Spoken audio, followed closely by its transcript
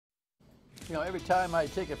You know, every time I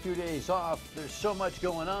take a few days off, there's so much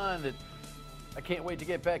going on that I can't wait to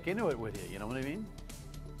get back into it with you. You know what I mean?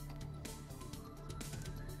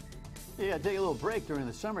 Yeah, take a little break during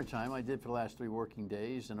the summertime. I did for the last 3 working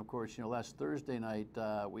days. And of course, you know, last Thursday night,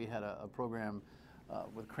 we had a program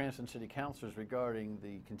with Cranston City Councilors regarding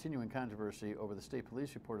the continuing controversy over the state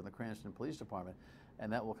police report in the Cranston Police Department.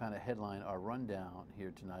 And that will kind of headline our rundown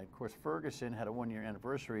here tonight. Of course, Ferguson had a 1-year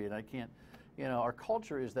anniversary, and I can't, you know, our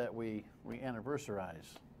culture is that we anniversarize,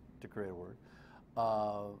 to create a word,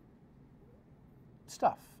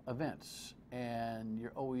 stuff, events, and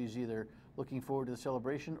you're always either looking forward to the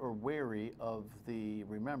celebration or wary of the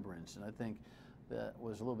remembrance. And I think that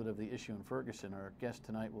was a little bit of the issue in Ferguson. Our guest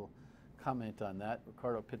tonight will comment on that.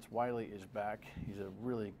 Ricardo Pitts-Wiley is back. He's a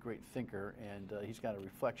really great thinker, and he's got a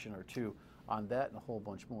reflection or two on that and a whole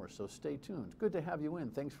bunch more. So stay tuned. Good to have you in.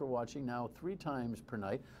 Thanks for watching. Now 3 times per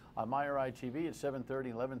night on MyRI TV at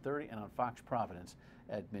 7:30, 11:30, and on Fox Providence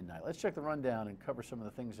at midnight. Let's check the rundown and cover some of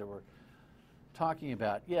the things that we're talking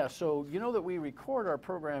about. Yeah, so you know that we record our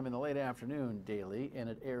program in the late afternoon daily, and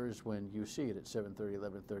it airs when you see it at 7:30,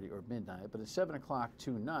 11:30, or midnight. But at 7 o'clock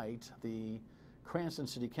tonight, the Cranston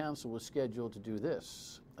City Council was scheduled to do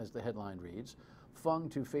this, as the headline reads: Fung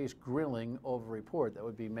to face grilling over report. That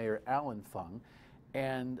would be Mayor Alan Fung.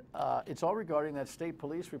 And it's all regarding that state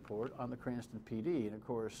police report on the Cranston PD. And of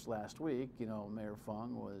course, last week, you know, Mayor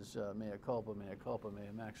Fung was mea culpa, mea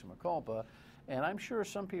maxima culpa. And I'm sure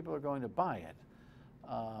some people are going to buy it.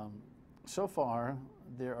 So far,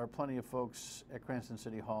 there are plenty of folks at Cranston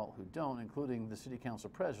City Hall who don't, including the City Council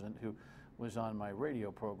President, who was on my radio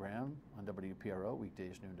program on WPRO,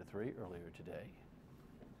 weekdays noon to 3, earlier today.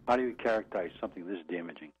 How do you characterize something this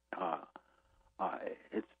damaging?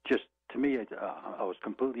 It's just, to me, I was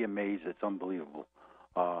completely amazed. It's unbelievable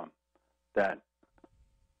that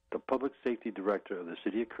the public safety director of the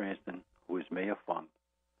city of Cranston, who is Mayor Fung,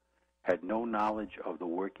 had no knowledge of the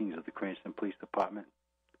workings of the Cranston Police Department.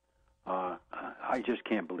 I just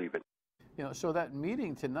can't believe it. You know, so that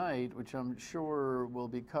meeting tonight, which I'm sure will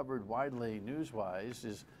be covered widely news-wise,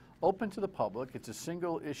 is open to the public. It's a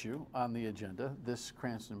single issue on the agenda, this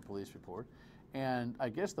Cranston Police Report. And I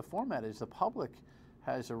guess the format is the public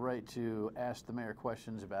has a right to ask the mayor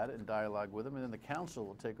questions about it and dialogue with him, and then the council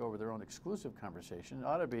will take over their own exclusive conversation. It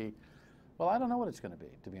ought to be, well, I don't know what it's going to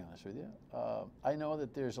be, to be honest with you. I know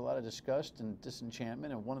that there's a lot of disgust and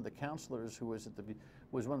disenchantment, and one of the counselors who was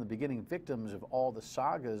one of the beginning victims of all the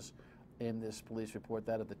sagas in this police report,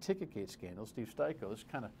 that of the Ticketgate scandal, Steve Stikos,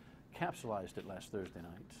 kind of capsulized it last Thursday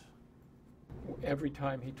night. Every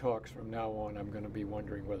time he talks from now on, I'm going to be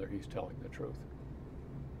wondering whether he's telling the truth.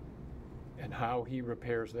 And how he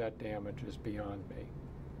repairs that damage is beyond me.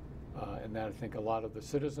 And that I think a lot of the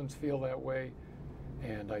citizens feel that way,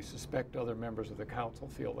 and I suspect other members of the council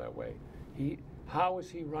feel that way. How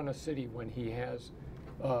has he run a city when he has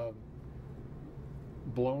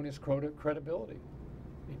blown his credibility?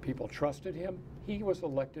 People trusted him. He was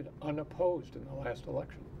elected unopposed in the last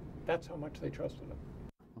election. That's how much they trusted him.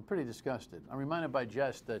 I'm pretty disgusted. I'm reminded by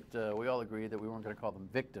Jess that we all agreed that we weren't going to call them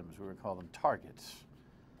victims. We were going to call them targets.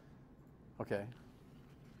 Okay.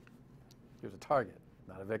 He was a target,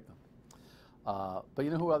 not a victim. But you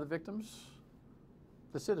know who are the victims?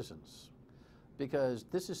 The citizens. Because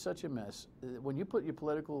this is such a mess. When you put your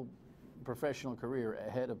political professional career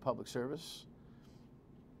ahead of public service,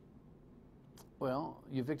 well,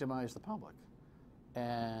 you victimize the public.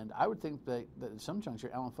 And I would think that at some juncture,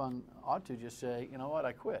 Alan Fung ought to just say, you know what,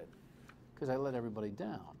 I quit, because I let everybody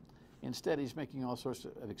down. Instead, he's making all sorts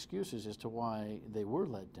of excuses as to why they were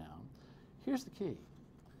let down. Here's the key.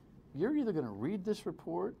 You're either going to read this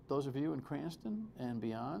report, those of you in Cranston and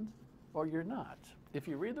beyond, or you're not. If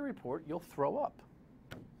you read the report, you'll throw up,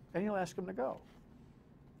 and you'll ask him to go.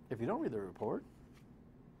 If you don't read the report,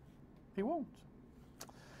 he won't.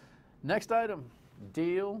 Next item,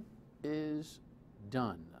 deal is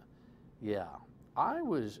done. Yeah, I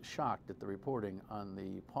was shocked at the reporting on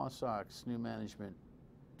the Paw Sox new management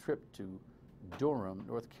trip to Durham,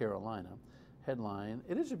 North Carolina. Headline,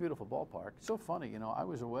 it is a beautiful ballpark. It's so funny, you know, I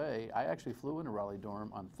was away. I actually flew into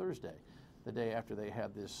Raleigh-Durham on Thursday, the day after they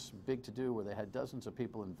had this big to-do where they had dozens of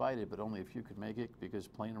people invited, but only a few could make it because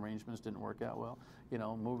plane arrangements didn't work out well. You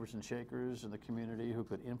know, movers and shakers in the community who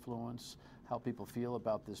could influence how people feel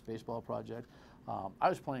about this baseball project. I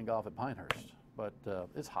was playing golf at Pinehurst, but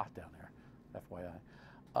it's hot down there,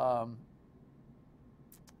 FYI.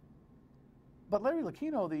 But Larry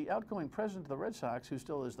Lucchino, the outgoing president of the Red Sox, who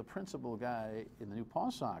still is the principal guy in the new Paw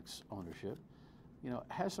Sox ownership, you know,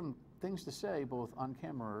 has some things to say both on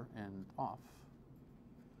camera and off.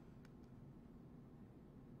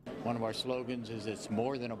 One of our slogans is it's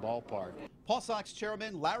more than a ballpark. Paul Sox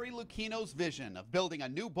Chairman Larry Lucchino's vision of building a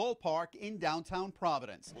new ballpark in downtown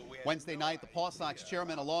Providence. Wednesday night, the Paul Sox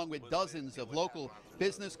Chairman, along with dozens of local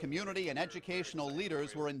business, community, and educational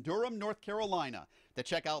leaders, were in Durham, North Carolina, to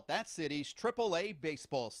check out that city's AAA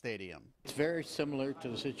baseball stadium. It's very similar to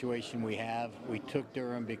the situation we have. We took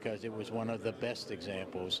Durham because it was one of the best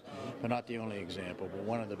examples, but not the only example, but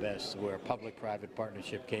one of the best where public-private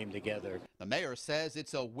partnership came together. The mayor says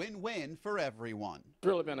it's a win-win for everyone. It's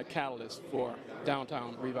really been a catalyst for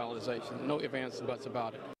downtown revitalization. No ifs, ands, and buts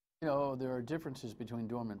about it. You know, there are differences between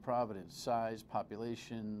Durham and Providence: size,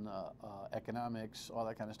 population, economics, all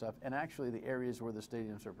that kind of stuff. And actually, the areas where the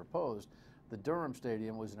stadiums are proposed, the Durham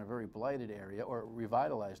Stadium was in a very blighted area, or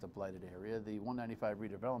revitalized a blighted area. The 195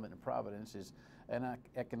 redevelopment in Providence is an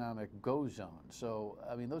economic go zone. So,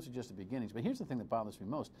 I mean, those are just the beginnings. But here's the thing that bothers me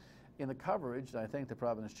most. In the coverage, and I thank the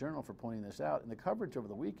Providence Journal for pointing this out, in the coverage over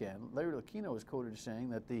the weekend, Larry Lucchino was quoted as saying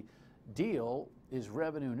that the deal is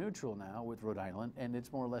revenue neutral now with Rhode Island, and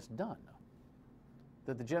it's more or less done.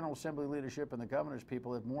 That the General Assembly leadership and the governor's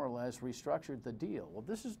people have more or less restructured the deal. Well,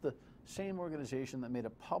 this is the same organization that made a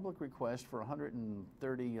public request for $130,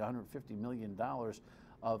 $150 million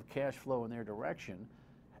of cash flow in their direction.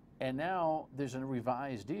 And now there's a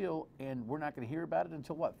revised deal, and we're not going to hear about it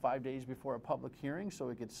until, what, 5 days before a public hearing, so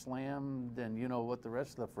it gets slammed, and you know what the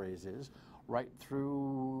rest of the phrase is, right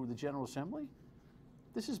through the General Assembly?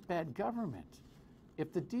 This is bad government.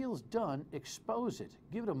 If the deal's done, expose it.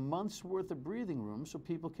 Give it a month's worth of breathing room so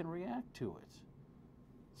people can react to it.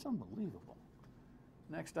 It's unbelievable.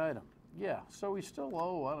 Next item. Yeah, so we still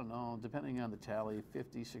owe, I don't know, depending on the tally,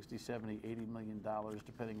 50, 60, 70, $80 million,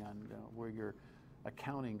 depending on where your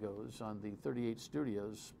accounting goes on the 38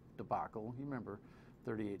 Studios debacle. You remember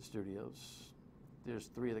 38 Studios. There's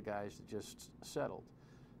three of the guys that just settled.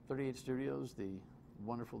 38 Studios, the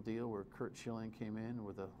wonderful deal where Curt Schilling came in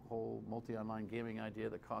with a whole multi-online gaming idea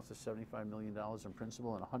that cost us $75 million in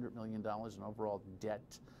principal and $100 million in overall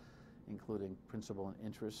debt, including principal and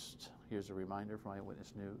interest. Here's a reminder from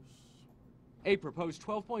Eyewitness News. A proposed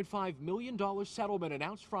 $12.5 million settlement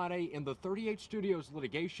announced Friday in the 38 Studios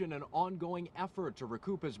litigation, an ongoing effort to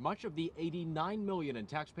recoup as much of the $89 million in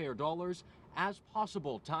taxpayer dollars as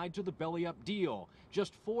possible tied to the belly-up deal.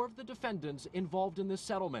 Just 4 of the defendants involved in this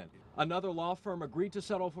settlement. Another law firm agreed to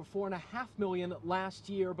settle for $4.5 million last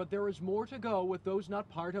year, but there is more to go with those not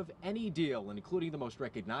part of any deal, including the most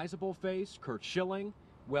recognizable face, Curt Schilling,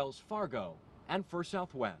 Wells Fargo, and First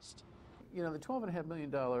Southwest. You know, the $12.5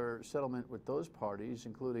 million settlement with those parties,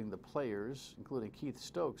 including the players, including Keith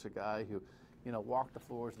Stokes, a guy who, you know, walked the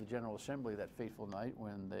floors of the General Assembly that fateful night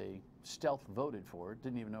when they stealth voted for it,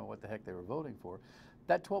 didn't even know what the heck they were voting for.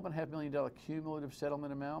 That $12.5 million cumulative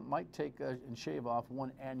settlement amount might take and shave off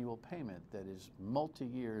one annual payment that is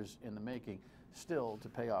multi-years in the making still to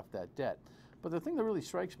pay off that debt. But the thing that really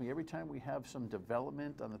strikes me every time we have some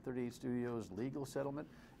development on the 38 Studios legal settlement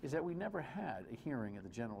is that we never had a hearing at the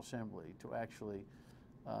General Assembly to actually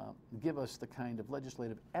give us the kind of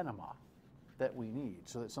legislative enema that we need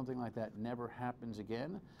so that something like that never happens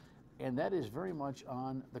again. And that is very much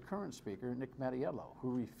on the current speaker, Nick Mattiello,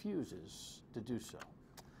 who refuses to do so.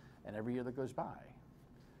 And every year that goes by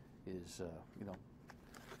is, you know,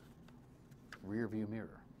 rear view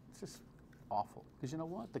mirror. It's just awful. Because you know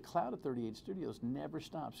what? The cloud of 38 Studios never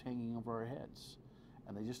stops hanging over our heads.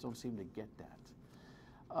 And they just don't seem to get that.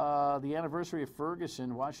 The anniversary of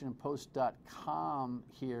Ferguson, WashingtonPost.com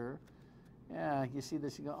here. Yeah, you see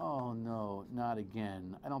this, you go, oh no, not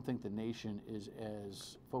again. I don't think the nation is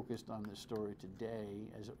as focused on this story today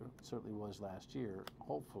as it certainly was last year.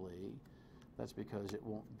 Hopefully, that's because it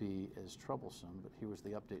won't be as troublesome, but here was the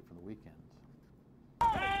update from the weekend.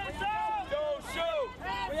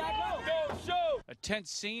 A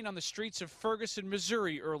tense scene on the streets of Ferguson,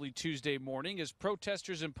 Missouri early Tuesday morning as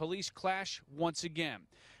protesters and police clash once again.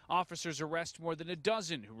 Officers arrest more than a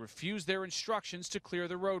dozen who refuse their instructions to clear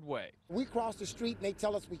the roadway. We cross the street and they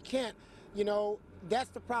tell us we can't. You know, that's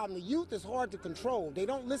the problem. The youth is hard to control. They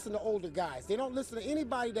don't listen to older guys. They don't listen to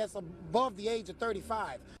anybody that's above the age of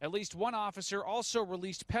 35. At least one officer also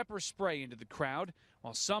released pepper spray into the crowd,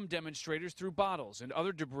 while some demonstrators threw bottles and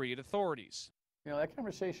other debris at authorities. You know, that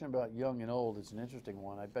conversation about young and old is an interesting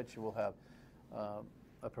one. I bet you we'll have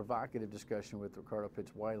a provocative discussion with Ricardo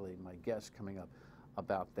Pitts-Wiley, my guest, coming up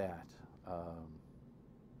about that.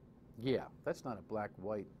 Yeah, that's not a black,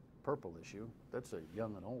 white, purple issue. That's a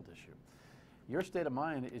young and old issue. Your state of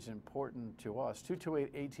mind is important to us.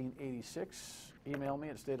 228-1886. Email me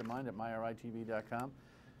at stateofmind@myritv.com.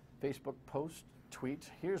 Facebook post, tweet.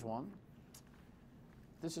 Here's one.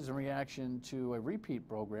 this is a reaction to a repeat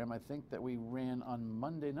program, I think, that we ran on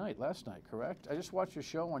Monday night, last night, correct? I just watched your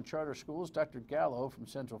show on charter schools. Dr. Gallo from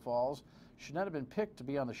Central Falls should not have been picked to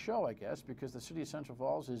be on the show, I guess, because the city of Central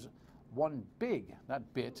Falls is one big, not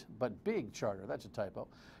bit, but big charter. That's a typo.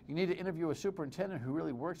 You need to interview a superintendent who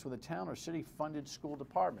really works with a town or city-funded school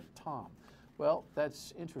department. Tom. Well,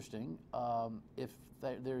 that's interesting.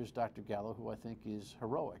 There's Dr. Gallo, who I think is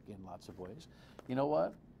heroic in lots of ways. You know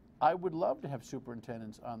what? I would love to have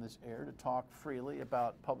superintendents on this air to talk freely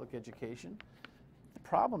about public education. The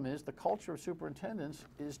problem is the culture of superintendents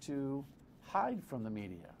is to hide from the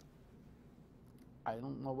media. I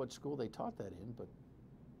don't know what school they taught that in, but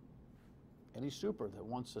any super that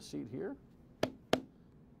wants a seat here,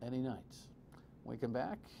 any night. When we come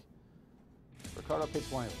back, Ricardo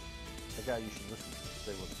Pitts-Wiley, the guy you should listen to.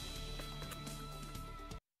 Stay with us.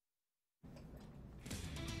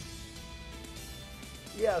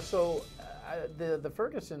 Yeah, so the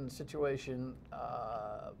Ferguson situation,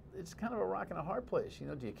 it's kind of a rock and a hard place. You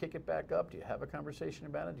know, do you kick it back up? Do you have a conversation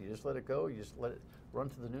about it? Do you just let it go? You just let it run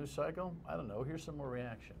through the news cycle? I don't know. Here's some more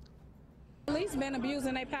reaction. Police been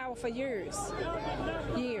abusing their power for years,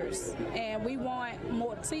 and we want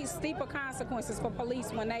more steeper consequences for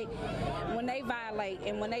police when they violate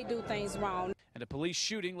and when they do things wrong. And a police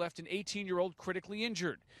shooting left an 18-year-old critically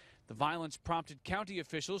injured. The violence prompted county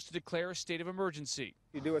officials to declare a state of emergency.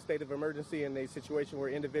 You do a state of emergency in a situation where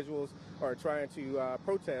individuals are trying to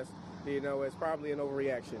protest, you know, it's probably an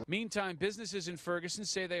overreaction. Meantime, businesses in Ferguson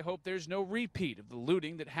say they hope there's no repeat of the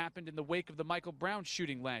looting that happened in the wake of the Michael Brown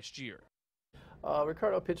shooting last year.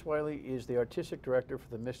 Ricardo Pitts-Wiley is the artistic director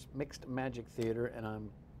for the Mixed Magic Theater, and I'm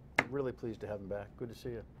really pleased to have him back. Good to see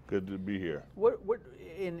you. Good to be here.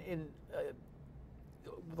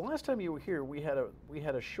 The last time you were here, we had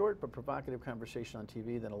a short but provocative conversation on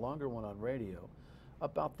TV, then a longer one on radio,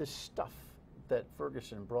 about this stuff that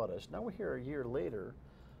Ferguson brought us. Now we're here a year later,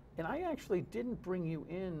 and I actually didn't bring you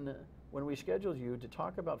in when we scheduled you to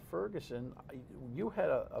talk about Ferguson. You had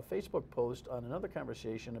a Facebook post on another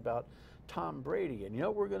conversation about Tom Brady, and you know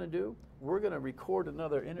what we're going to do? We're going to record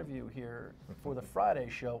another interview here for the Friday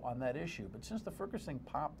show on that issue. But since the Ferguson thing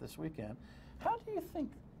popped this weekend, how do you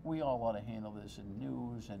think we all ought to handle this in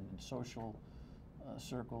news and in social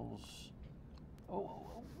circles?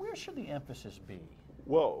 Where should the emphasis be?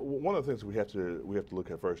 Well, one of the things we have to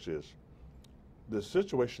look at first is the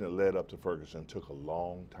situation that led up to Ferguson took a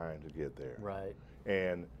long time to get there. Right.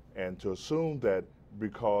 And to assume that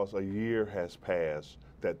because a year has passed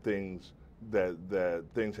that things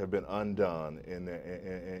have been undone and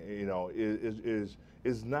you know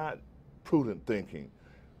is not prudent thinking.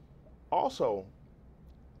 Also,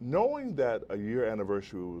 knowing that a year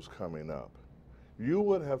anniversary was coming up, you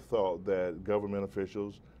would have thought that government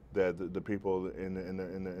officials, that the people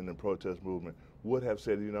in the protest movement would have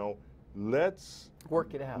said, you know, let's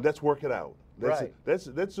work it out. Let's work it out. Right. Let's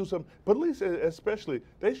do something. Police, especially,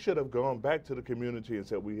 they should have gone back to the community and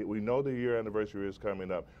said, we know the year anniversary is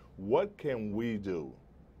coming up. What can we do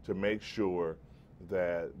to make sure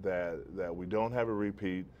that we don't have a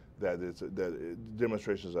repeat? That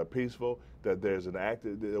demonstrations are peaceful, that there's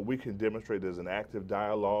that we can demonstrate there's an active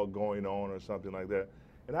dialogue going on or something like that.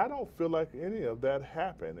 And I don't feel like any of that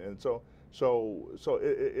happened. And so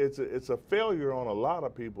it's a failure on a lot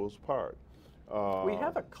of people's part. We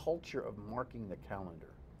have a culture of marking the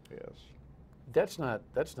calendar. Yes. That's not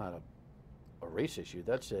a race issue.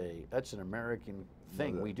 That's an American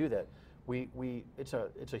thing. No, we do that.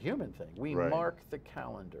 It's a human thing. We right. mark the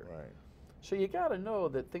calendar. Right. So you got to know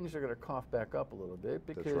that things are going to cough back up a little bit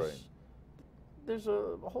because That's right. there's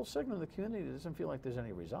a whole segment of the community that doesn't feel like there's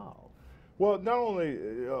any resolve. Well, not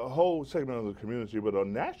only a whole segment of the community, but a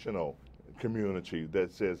national community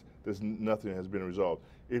that says nothing has been resolved.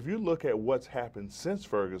 If you look at what's happened since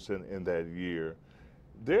Ferguson in that year,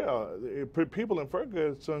 people in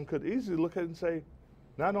Ferguson could easily look at it and say,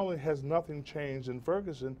 not only has nothing changed in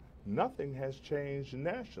Ferguson, nothing has changed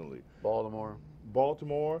nationally. Baltimore.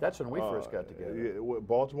 That's when we first got together.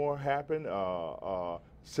 Baltimore happened.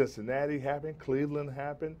 Cincinnati happened. Cleveland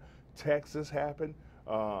happened. Texas happened.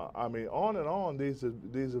 I mean, on and on. These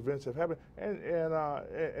events have happened,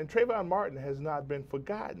 and Trayvon Martin has not been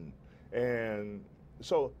forgotten, and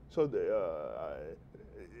so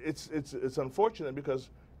it's unfortunate because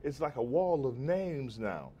it's like a wall of names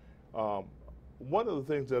now. One of the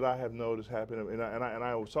things that I have noticed happening, and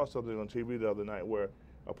I saw something on TV the other night where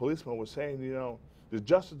a policeman was saying, you know, the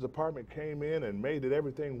Justice Department came in and made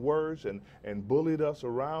everything worse and bullied us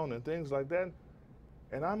around and things like that.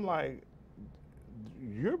 And I'm like,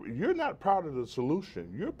 you're not part of the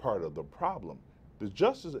solution. You're part of the problem.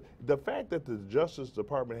 The fact that the Justice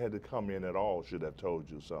Department had to come in at all should have told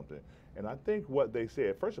you something. And I think what they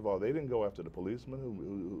said, first of all, they didn't go after the policeman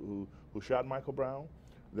who shot Michael Brown.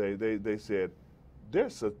 They said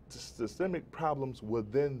there's systemic problems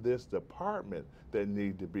within this department that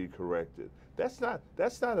need to be corrected. That's not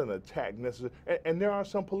an attack necessarily. And there are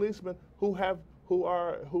some policemen who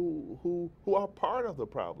are part of the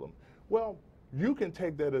problem. Well, you can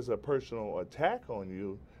take that as a personal attack on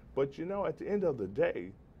you, but you know, at the end of the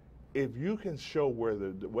day, if you can show where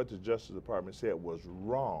what the Justice Department said was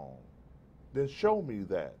wrong, then show me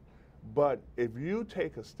that. But if you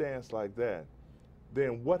take a stance like that,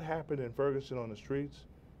 then what happened in Ferguson on the streets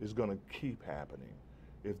is going to keep happening.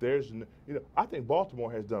 If there's, I think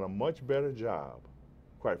Baltimore has done a much better job,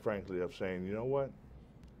 quite frankly, of saying, you know what,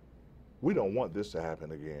 we don't want this to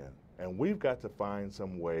happen again. And we've got to find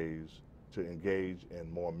some ways to engage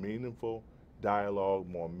in more meaningful dialogue,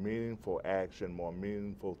 more meaningful action, more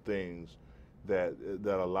meaningful things that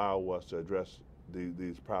allow us to address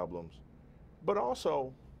these problems. But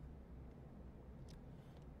also,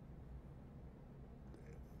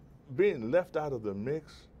 being left out of the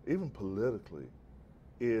mix, even politically,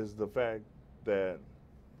 is the fact that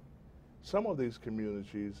some of these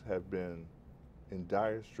communities have been in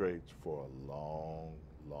dire straits for a long,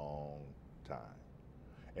 long time.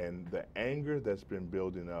 And the anger that's been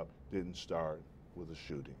building up didn't start with a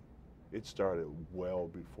shooting. It started well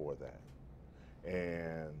before that.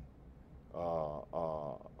 And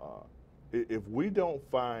if we don't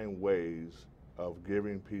find ways of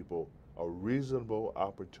giving people a reasonable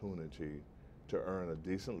opportunity to earn a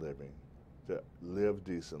decent living, to live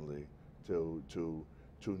decently, to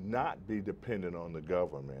not be dependent on the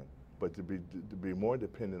government, but to be more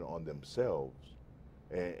dependent on themselves,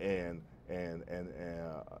 and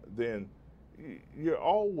then you're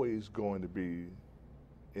always going to be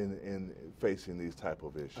in facing these type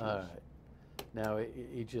of issues. All right. Now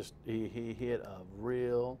he hit a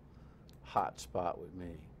real hot spot with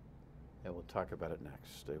me, and we'll talk about it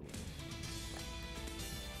next. Stay with us.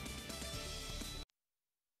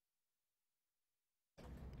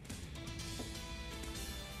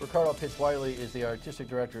 Ricardo Pitts-Wiley is the artistic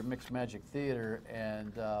director at Mixed Magic Theater,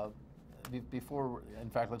 and before, in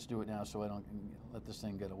fact, let's do it now so I don't let this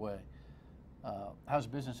thing get away. How's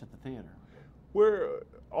business at the theater?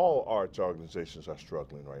 All arts organizations are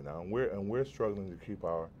struggling right now, and we're struggling to keep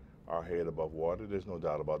our head above water. There's no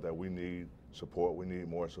doubt about that. We need support. We need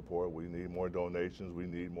more support. We need more donations. We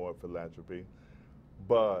need more philanthropy.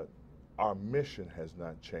 But our mission has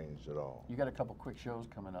not changed at all. You got a couple quick shows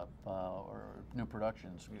coming up, or new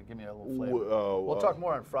productions. Give me a little flavor. We'll talk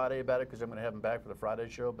more on Friday about it because I'm going to have them back for the Friday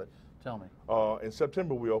show, but tell me. In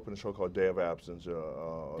September, we opened a show called Day of Absence. Day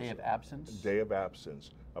of Absence? Day of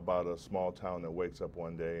Absence, about a small town that wakes up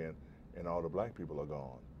one day and all the black people are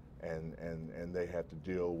gone. And they have to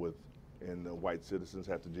deal with, and the white citizens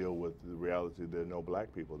have to deal with the reality there are no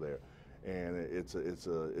black people there. And it's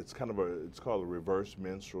called a reverse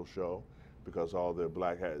minstrel show, because all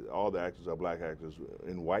the actors are black actors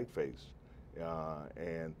in whiteface,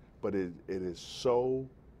 but it is so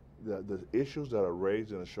the issues that are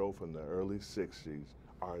raised in the show from the early '60s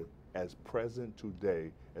are as present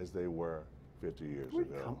today as they were 50 years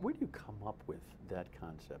ago. Where do you come up with that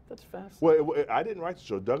concept? That's fascinating. Well, I didn't write the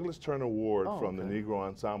show. Douglas Turner Ward from the Negro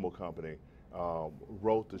Ensemble Company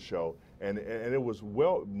wrote the show, and it was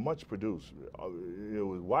much produced. It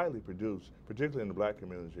was widely produced, particularly in the black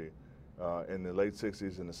community, in the late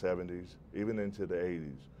 '60s and the '70s, even into the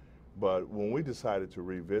 '80s. But when we decided to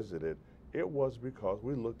revisit it, it was because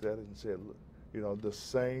we looked at it and said, look, the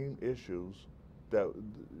same issues that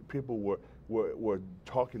people were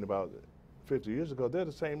talking about 50 years ago, they're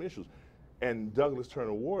the same issues. And Douglas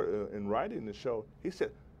Turner Ward, in writing the show, he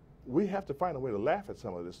said, we have to find a way to laugh at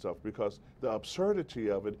some of this stuff because the absurdity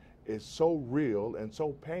of it is so real and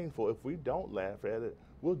so painful. If we don't laugh at it,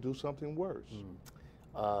 we'll do something worse.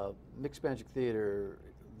 Mixed Magic Theater,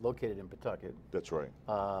 located in Pawtucket. That's right.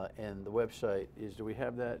 And the website is, do we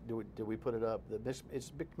have that? Did we put it up? It's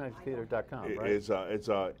mixedmagictheater.com, right? It's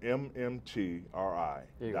mmtri.com.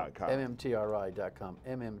 mmtri.com.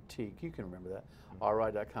 MMT, you can remember that.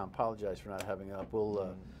 ri.com. Apologize for not having it up.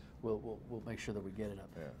 We'll make sure that we get it up.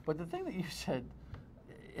 Yeah. But the thing that you said,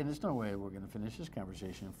 and there's no way we're going to finish this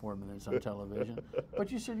conversation in 4 minutes on television,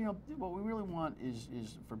 but you said, what we really want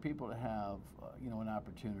is for people to have, an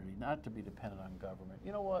opportunity not to be dependent on government.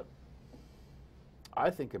 You know what? I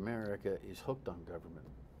think America is hooked on government.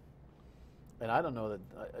 And I don't know that,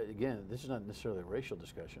 again, this is not necessarily a racial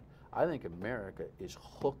discussion. I think America is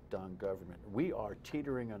hooked on government. We are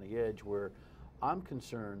teetering on the edge where I'm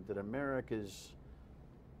concerned that America's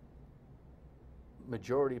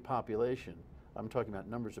majority population, I'm talking about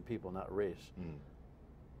numbers of people, not race,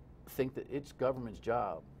 think that it's government's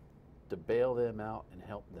job to bail them out and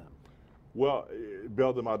help them? Well,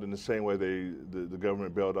 bail them out in the same way the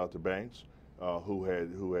government bailed out the banks, who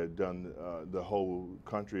had done the whole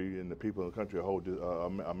country and the people in the country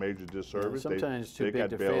a major disservice. Sometimes too big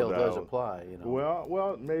to fail does apply.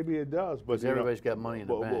 Well, maybe it does, but everybody's got money in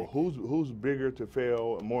the bank. Who's bigger to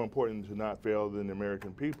fail, more important to not fail than the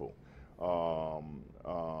American people?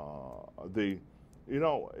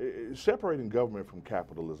 Separating government from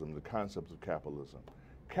capitalism, the concept of capitalism.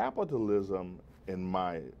 Capitalism, in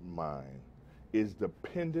my mind, is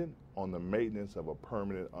dependent on the maintenance of a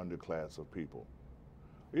permanent underclass of people.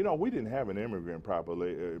 We didn't have an immigrant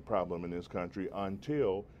problem in this country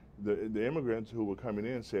until the immigrants who were coming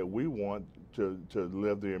in said, we want to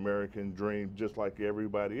live the American dream just like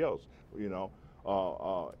everybody else.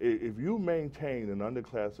 If you maintain an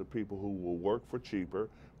underclass of people who will work for cheaper,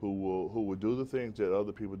 who will do the things that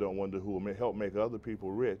other people don't want to do, who will help make other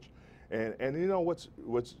people rich, and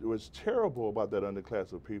what's terrible about that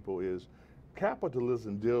underclass of people is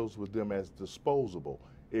capitalism deals with them as disposable.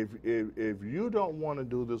 If you don't want to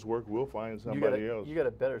do this work, we'll find somebody else. You got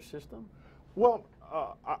a better system? Well,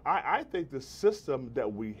 I think the system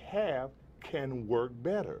that we have can work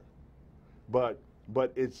better, but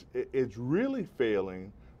it's really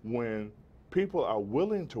failing when people are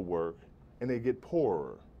willing to work and they get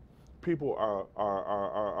poorer. People are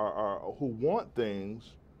who want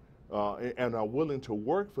things and are willing to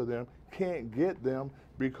work for them can't get them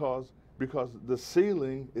because the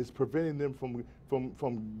ceiling is preventing them from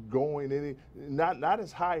going not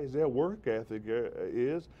as high as their work ethic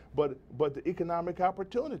is, but the economic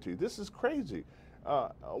opportunity. This is crazy.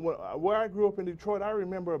 Where I grew up in Detroit, I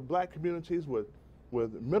remember black communities with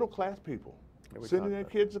middle class people sending their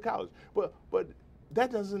kids to college, but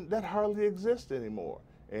that hardly exists anymore.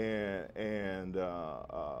 And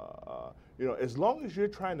as long as you're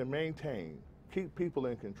trying to keep people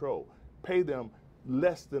in control, pay them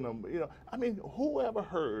less than them, who ever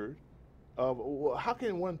heard of, how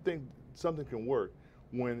can one think something can work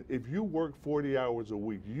when if you work 40 hours a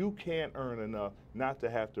week, you can't earn enough not to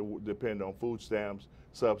have to depend on food stamps,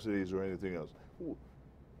 subsidies, or anything else?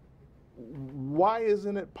 Why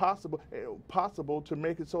isn't it possible to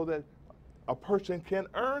make it so that a person can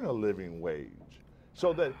earn a living wage,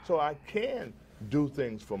 so I can do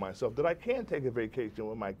things for myself, that I can take a vacation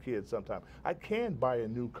with my kids sometime, I can buy a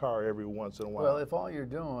new car every once in a while? Well, if all you're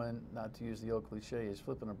doing, not to use the old cliche, is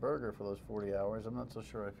flipping a burger for those 40 hours, I'm not so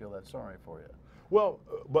sure I feel that sorry for you. Well,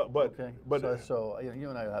 okay. So you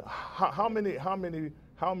and I have. How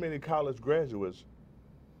many college graduates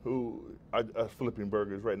who are flipping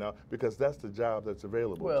burgers right now, because that's the job that's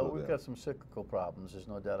available to them? Well, we've got some cyclical problems, there's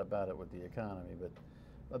no doubt about it, with the economy, but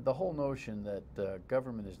the whole notion that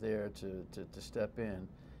government is there to step in,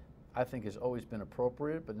 I think has always been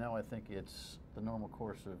appropriate, but now I think it's the normal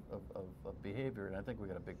course of behavior, and I think we've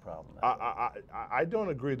got a big problem. I don't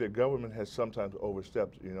agree that government has sometimes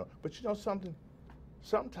overstepped, but something?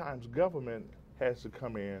 Sometimes government has to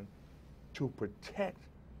come in to protect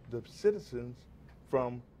the citizens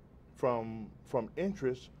from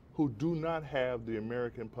interests who do not have the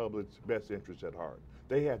American public's best interests at heart.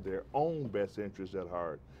 They have their own best interests at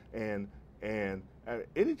heart, and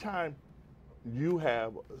anytime you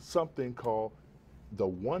have something called the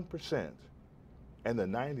 1% and the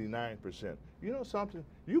 99%, something?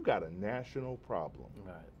 You got a national problem.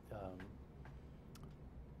 Right.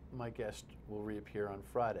 My guest will reappear on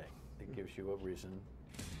Friday. It gives you a reason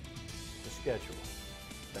to schedule.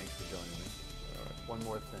 Thanks for joining me. All right. One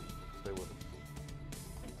more thing. Stay with us.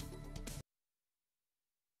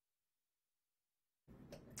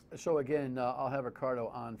 So again, I'll have Ricardo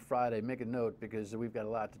on Friday. Make a note because we've got a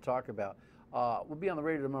lot to talk about. We'll be on the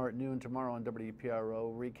radio tomorrow at noon, tomorrow on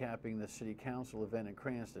WPRO, recapping the City Council event in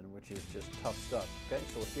Cranston, which is just tough stuff. Okay,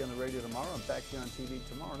 so we'll see you on the radio tomorrow and back here on TV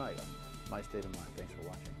tomorrow night on My State of Mind. Thanks for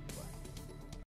watching.